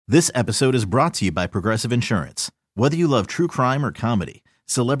This episode is brought to you by Progressive Insurance. Whether you love true crime or comedy,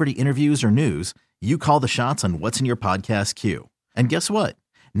 celebrity interviews or news, you call the shots on what's in your podcast queue. And guess what?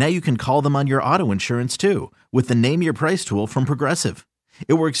 Now you can call them on your auto insurance too with the Name Your Price tool from Progressive.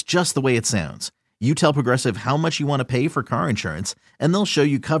 It works just the way it sounds. You tell Progressive how much you want to pay for car insurance, and they'll show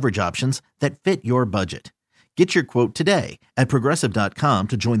you coverage options that fit your budget. Get your quote today at Progressive.com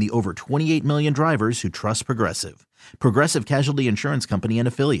to join the over 28 million drivers who trust Progressive. Progressive Casualty Insurance Company and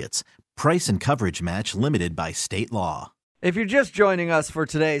Affiliates. Price and coverage match limited by state law. If you're just joining us for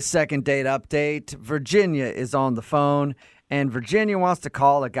today's second date update, Virginia is on the phone, and Virginia wants to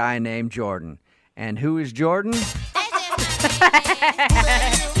call a guy named Jordan. And who is Jordan?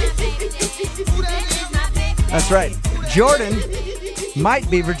 That's right. Jordan might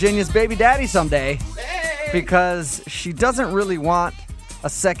be Virginia's baby daddy someday because she doesn't really want a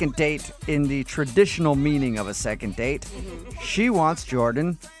second date in the traditional meaning of a second date. She wants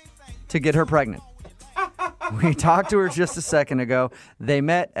Jordan to get her pregnant. We talked to her just a second ago. They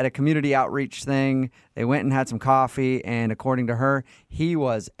met at a community outreach thing. They went and had some coffee, and according to her, he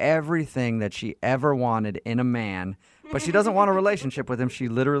was everything that she ever wanted in a man. But she doesn't want a relationship with him. She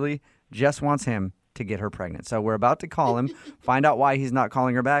literally just wants him to get her pregnant. So we're about to call him, find out why he's not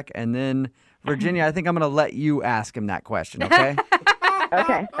calling her back, and then, Virginia, I think I'm going to let you ask him that question, okay?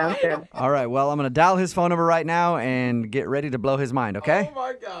 Okay, sounds good. All right, well, I'm going to dial his phone number right now and get ready to blow his mind, okay? Oh,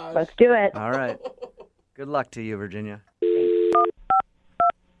 my gosh. Let's do it. All right. Good luck to you, Virginia.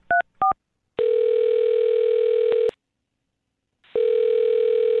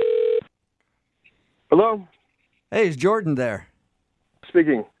 Hello? Hey, is Jordan there?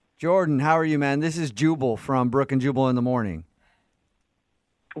 Speaking. Jordan, how are you, man? This is Jubal from Brook and Jubal in the Morning.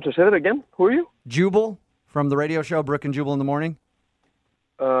 I'm sorry, say that again? Who are you? Jubal from the radio show Brook and Jubal in the Morning.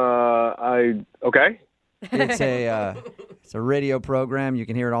 Okay. It's a radio program. You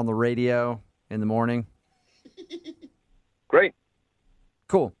can hear it on the radio in the morning. Great.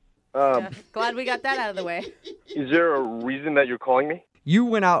 Cool. Glad we got that out of the way. Is there a reason that you're calling me? You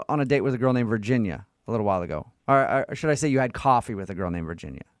went out on a date with a girl named Virginia a little while ago. Or should I say you had coffee with a girl named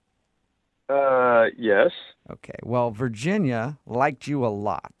Virginia? Yes. Okay. Well, Virginia liked you a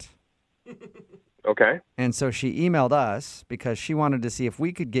lot. Okay. And so she emailed us because she wanted to see if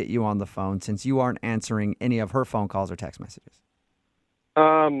we could get you on the phone since you aren't answering any of her phone calls or text messages.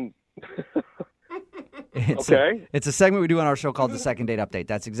 It's a segment we do on our show called The Second Date Update.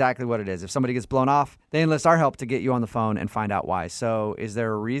 That's exactly what it is. If somebody gets blown off, they enlist our help to get you on the phone and find out why. So is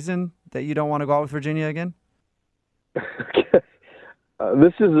there a reason that you don't want to go out with Virginia again?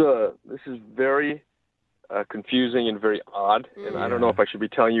 This is very confusing and very odd, and I don't know if I should be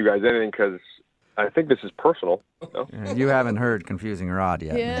telling you guys anything because I think this is personal. No? You haven't heard confusing or odd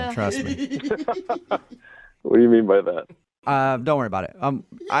yet, Yeah. man, trust me. What do you mean by that? Don't worry about it.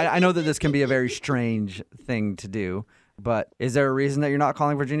 I know that this can be a very strange thing to do, but is there a reason that you're not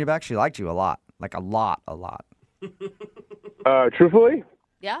calling Virginia back? She liked you a lot, like a lot. Truthfully,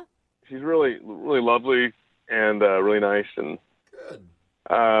 Yeah? she's really, really lovely and really nice, and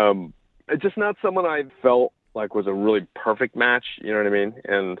it's just not someone I felt like was a really perfect match. You know what I mean?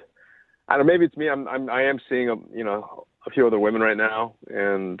 And I don't know, maybe it's me. I am seeing a few other women right now,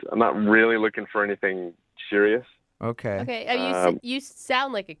 and I'm not really looking for anything serious. Okay. Okay. You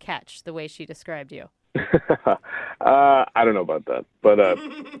sound like a catch the way she described you. I don't know about that, but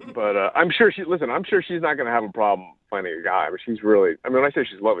I'm sure I'm sure she's not going to have a problem finding a guy. But she's really, when I say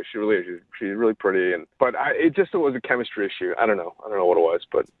she's lovely, she really is. She's really pretty, but it just was a chemistry issue. I don't know what it was,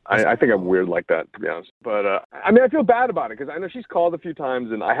 but I think I'm weird like that, to be honest. But I feel bad about it because I know she's called a few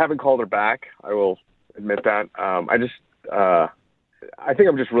times and I haven't called her back. I will admit that. I think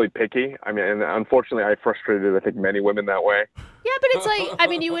I'm just really picky. And unfortunately, I frustrated, I think, many women that way. Yeah, but it's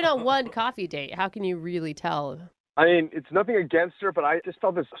like, you went on one coffee date. How can you really tell? It's nothing against her, but I just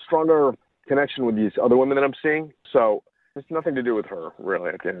felt this stronger connection with these other women that I'm seeing. So it's nothing to do with her, really,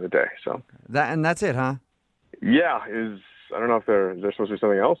 at the end of the day. So That's it, huh? Yeah, I don't know if there's supposed to be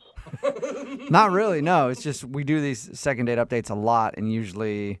something else. Not really, no. It's just we do these second date updates a lot, and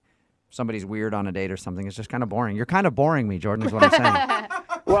usually somebody's weird on a date or something. It's just kind of boring. You're kind of boring me, Jordan, is what I'm saying.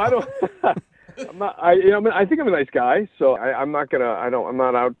 Well, I don't. I'm not. I think I'm a nice guy, so I'm not gonna. I'm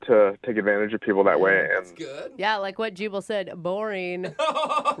not out to take advantage of people that way. And That's good. Yeah, like what Jubal said, boring,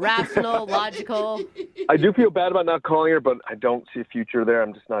 rational, logical. I do feel bad about not calling her, but I don't see a future there.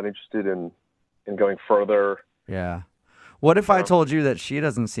 I'm just not interested in going further. Yeah. What if I told you that she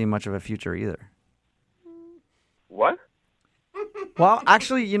doesn't see much of a future either? What? Well,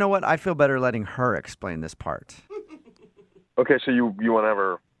 actually, you know what? I feel better letting her explain this part. Okay, so you want to have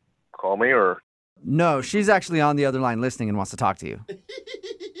her call me, or? No, she's actually on the other line listening and wants to talk to you.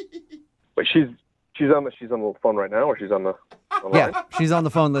 But she's on the phone right now, or she's on the line? Yeah, she's on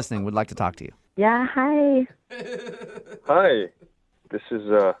the phone listening. Would like to talk to you. Yeah, hi. Hi. This is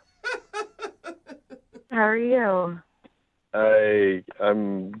How are you?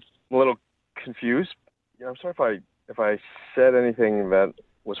 I'm a little confused. You know, I'm sorry if I said anything that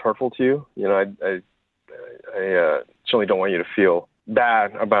was hurtful to you. You know, I certainly don't want you to feel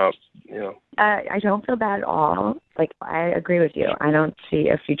bad about, you know. I don't feel bad at all. Like, I agree with you. I don't see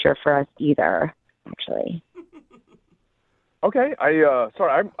a future for us either, actually. Okay. I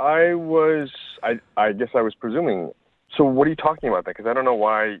guess I was presuming. So what are you talking about then? Because I don't know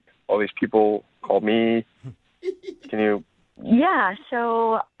why all these people called me. Can you? Yeah,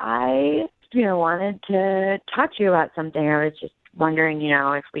 so I, wanted to talk to you about something. I was just wondering,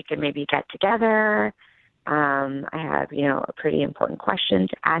 if we could maybe get together. I have, a pretty important question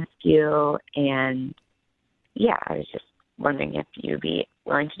to ask you. And, yeah, I was just wondering if you'd be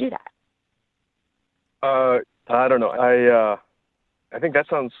willing to do that. I don't know. I think that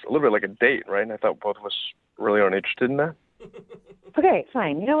sounds a little bit like a date, right? And I thought both of us really aren't interested in that. Okay,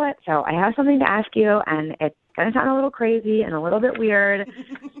 fine. You know what? So I have something to ask you, and it's going to sound a little crazy and a little bit weird,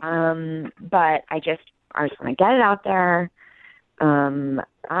 but I just want to get it out there.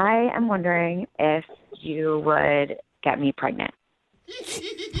 I am wondering if you would get me pregnant.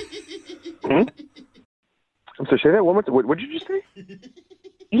 Hmm? So say that one more time. What did you just say?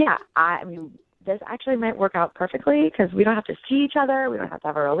 Yeah, I mean, this actually might work out perfectly because we don't have to see each other. We don't have to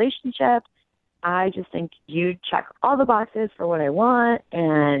have a relationship. I just think you check all the boxes for what I want,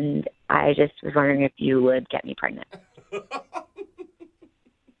 and I just was wondering if you would get me pregnant. It's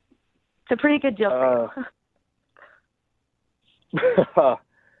a pretty good deal for you. Wow.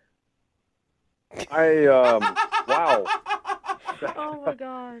 Oh my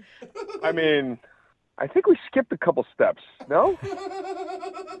gosh. I mean, I think we skipped a couple steps. No?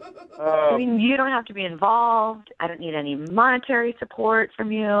 I mean, you don't have to be involved. I don't need any monetary support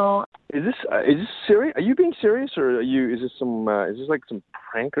from you. Is this serious? Are you being serious, or is this like some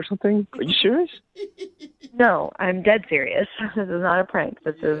prank or something? Are you serious? No, I'm dead serious. This is not a prank.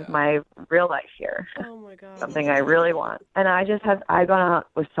 This is my real life here. Oh my god. Something I really want. And I've gone out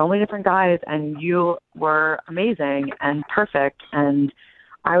with so many different guys, and you were amazing and perfect, and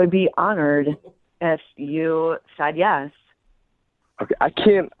I would be honored if you said yes. Okay, I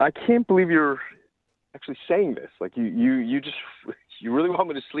can't believe you're actually saying this. Like you really want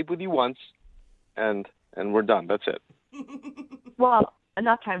me to sleep with you once, and we're done. That's it. Well,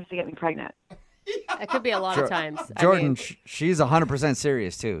 enough times to get me pregnant. That could be a lot of times. Jordan, she's 100%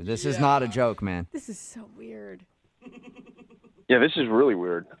 serious, too. This is not a joke, man. This is so weird. Yeah, this is really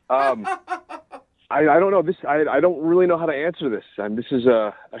weird. I don't know. I don't really know how to answer this. This is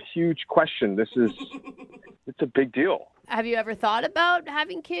a huge question. It's a big deal. Have you ever thought about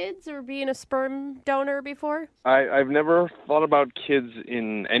having kids or being a sperm donor before? I've never thought about kids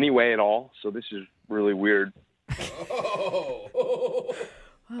in any way at all, so this is really weird. Oh,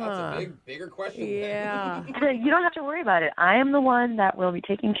 that's a bigger question. Yeah. You don't have to worry about it. I am the one that will be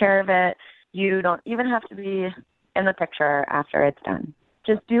taking care of it. You don't even have to be in the picture after it's done.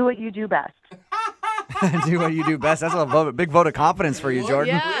 Just do what you do best. Do what you do best. That's a big vote of confidence for you,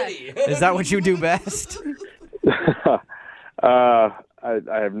 Jordan. Yeah. Is that what you do best? I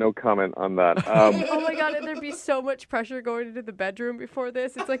have no comment on that. Oh my god, and there'd be so much pressure going into the bedroom before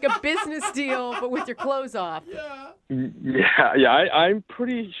this. It's like a business deal, but with your clothes off. Yeah. I'm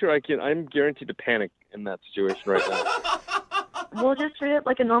pretty sure I'm guaranteed to panic in that situation right now. We'll just treat it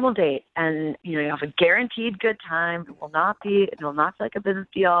like a normal date, and you have a guaranteed good time. It will not feel like a business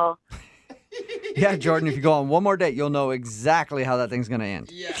deal. Yeah, Jordan, if you go on one more date, you'll know exactly how that thing's going to end.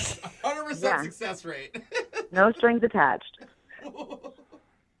 Yes, 100% success rate. No strings attached.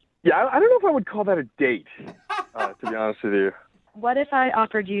 Yeah, I don't know if I would call that a date, to be honest with you. What if I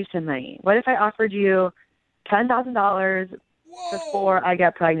offered you some money? What if I offered you $10,000 before I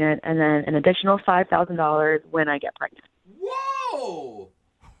get pregnant, and then an additional $5,000 when I get pregnant? Whoa!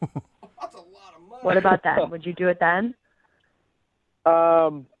 That's a lot of money. What about that? Would you do it then?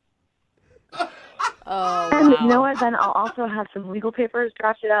 Oh, And wow. you know what? Then I'll also have some legal papers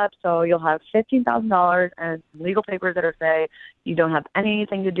drafted up, so you'll have $15,000 and some legal papers that say you don't have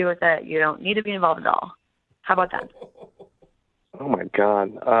anything to do with it. You don't need to be involved at all. How about that? Oh my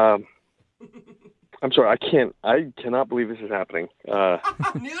God. I'm sorry. I cannot believe this is happening.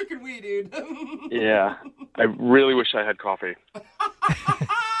 Neither can we, dude. Yeah. I really wish I had coffee.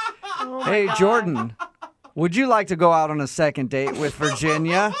 Oh my Hey, God. Jordan, would you like to go out on a second date with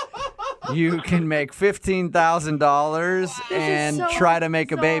Virginia? You can make $15,000 and so try to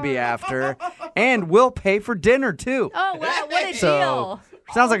make a baby after. And we'll pay for dinner, too. Oh, wow, what a So deal.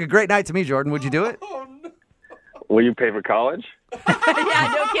 Sounds like a great night to me, Jordan. Would you do it? Will you pay for college?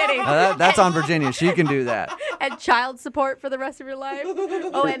 Yeah, no kidding. That's on Virginia. She can do that. And child support for the rest of your life.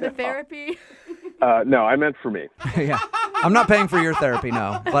 Oh, and the therapy. No, I meant for me. Yeah. I'm not paying for your therapy,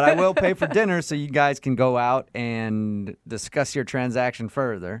 no. But I will pay for dinner so you guys can go out and discuss your transaction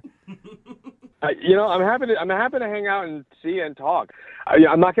further. I'm happy to hang out and see and talk.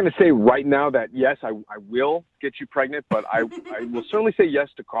 I'm not going to say right now that yes, I will get you pregnant, but I will certainly say yes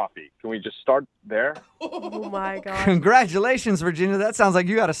to coffee. Can we just start there? Oh my God. Congratulations, Virginia. That sounds like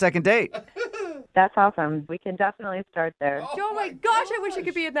you got a second date. That's awesome. We can definitely start there. Oh my gosh, I wish I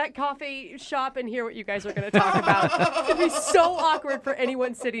could be in that coffee shop and hear what you guys are going to talk about. It'd be so awkward for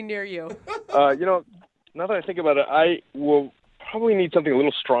anyone sitting near you. Now that I think about it, I will probably need something a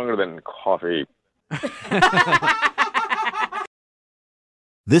little stronger than coffee.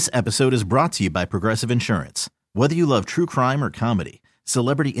 This episode is brought to you by Progressive Insurance. Whether you love true crime or comedy,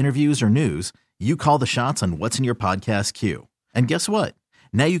 celebrity interviews or news, you call the shots on what's in your podcast queue. And guess what?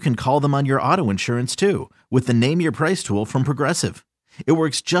 Now you can call them on your auto insurance too with the Name Your Price tool from Progressive. It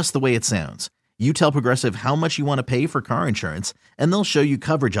works just the way it sounds. You tell Progressive how much you want to pay for car insurance, and they'll show you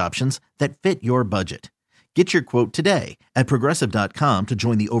coverage options that fit your budget. Get your quote today at Progressive.com to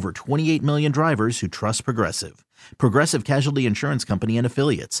join the over 28 million drivers who trust Progressive. Progressive Casualty Insurance Company and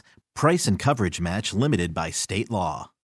Affiliates. Price and coverage match limited by state law.